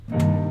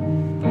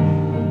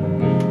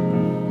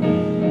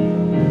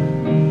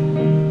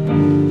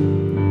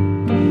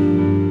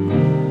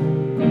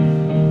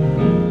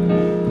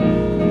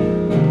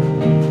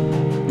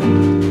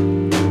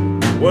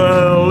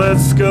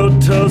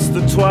toast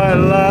the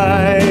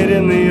twilight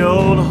in the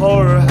old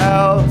horror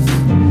house.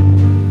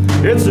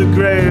 It's a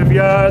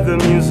graveyard, the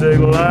music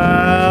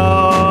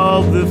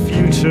loud, the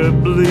future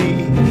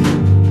bleak.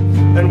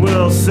 And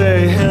we'll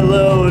say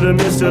hello to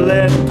Mr.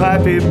 Lead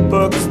Pipe. He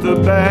books the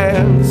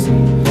bands,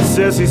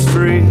 says he's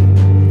free,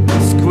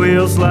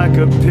 squeals like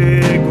a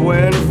pig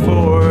when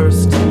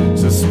forced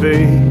to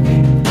speak.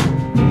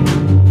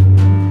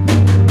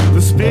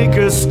 The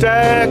speaker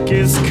stack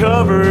is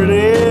covered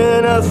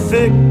in a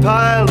thick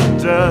pile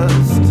of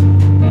dust.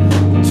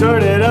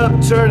 Turn it up,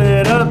 turn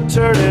it up,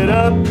 turn it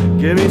up,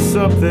 give me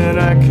something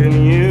I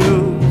can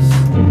use.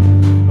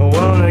 I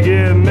wanna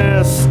get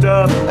messed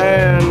up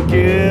and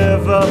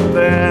give up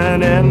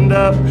and end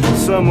up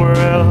somewhere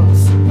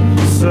else.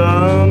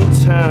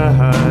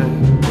 Sometimes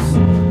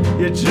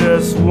you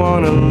just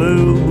wanna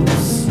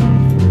lose.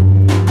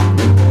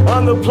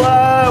 On the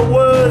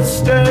plywood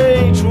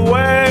stage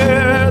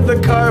where the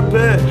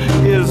carpet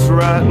is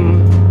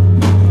rotten,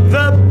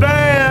 the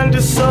band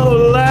is so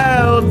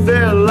loud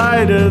they're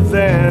lighter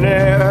than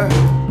air.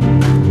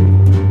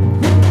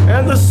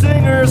 And the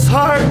singer's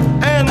heart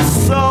and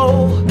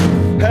soul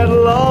had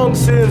long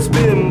since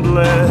been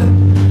bled.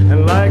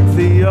 And like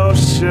the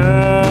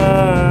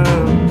ocean,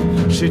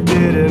 she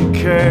didn't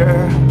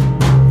care.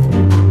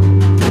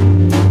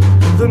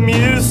 The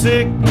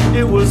music,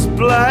 it was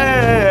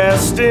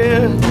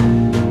blasting,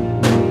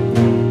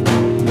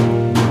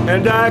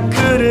 and I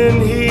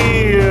couldn't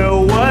hear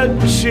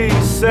what she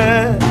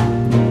said.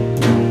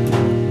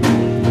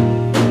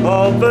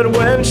 Oh, but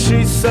when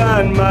she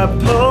signed my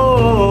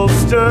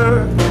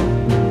poster,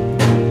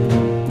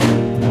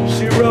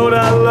 she wrote,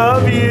 I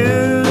love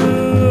you.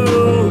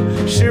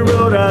 She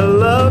wrote, I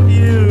love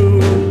you.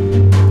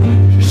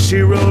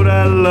 She wrote,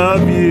 I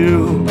love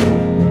you,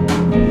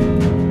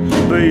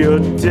 but you're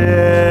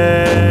dead.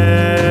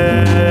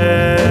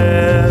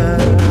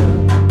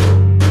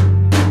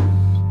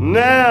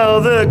 Now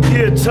the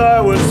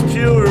guitar was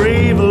pure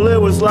evil. It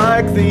was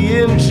like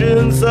the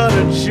engines on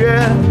a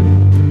jet.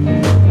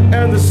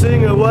 And the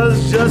singer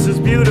was just as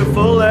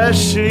beautiful as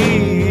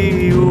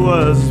she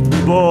was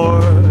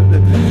bored.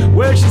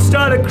 When she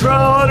started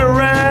crawling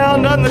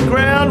around on the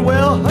ground,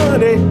 well,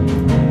 honey,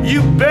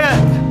 you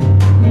bet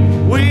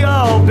we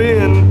all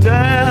been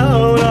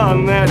down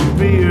on that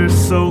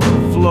beer-soaked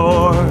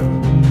floor.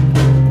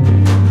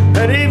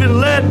 And even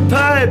Lead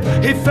Pipe,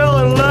 he fell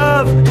in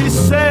love. He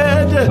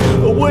said,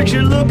 would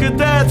you look at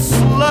that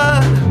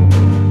slut?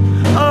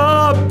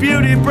 Oh,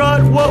 beauty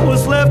brought what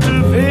was left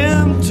of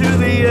him to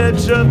the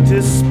edge of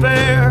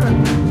despair.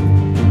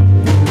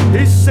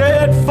 He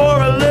said,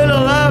 for a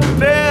little,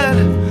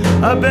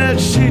 I bet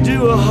she'd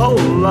do a whole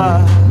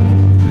lot.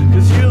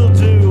 'Cause you'll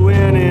do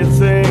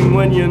anything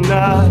when you're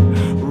not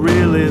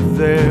really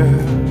there.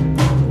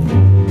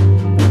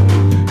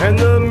 And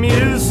the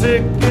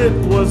music, it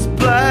was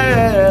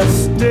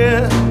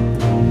blasting,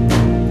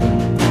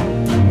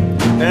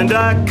 and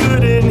I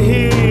couldn't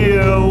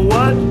hear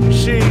what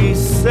she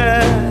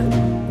said.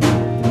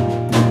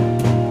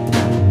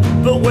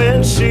 But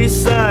when she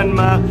signed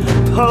my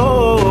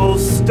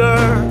poster,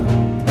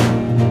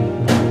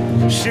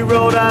 she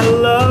wrote, I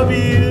love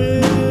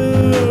you.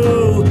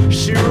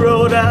 She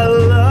wrote, I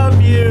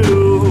love you.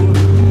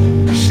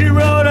 She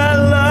wrote, I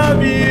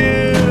love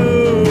you,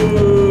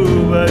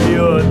 but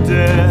you're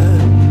dead.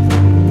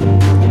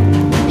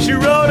 She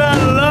wrote, I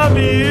love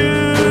you.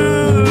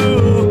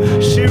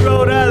 She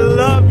wrote, I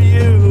love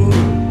you.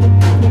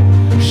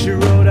 She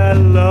wrote, I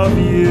love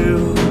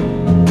you,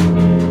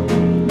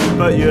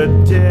 but you're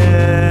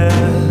dead.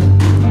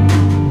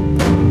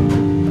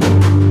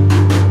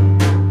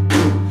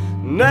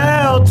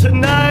 Now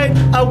tonight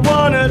I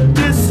wanna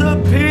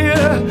disappear,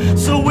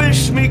 so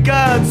wish me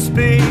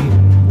Godspeed.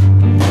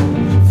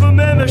 For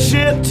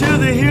membership to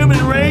the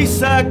human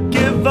race, I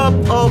give up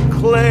all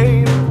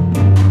claim.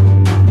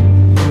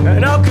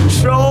 And I'll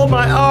control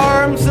my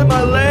arms and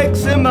my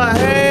legs and my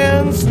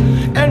hands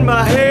and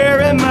my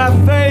hair and my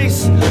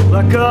face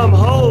like I'm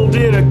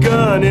holding a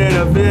gun in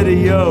a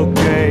video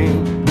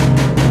game.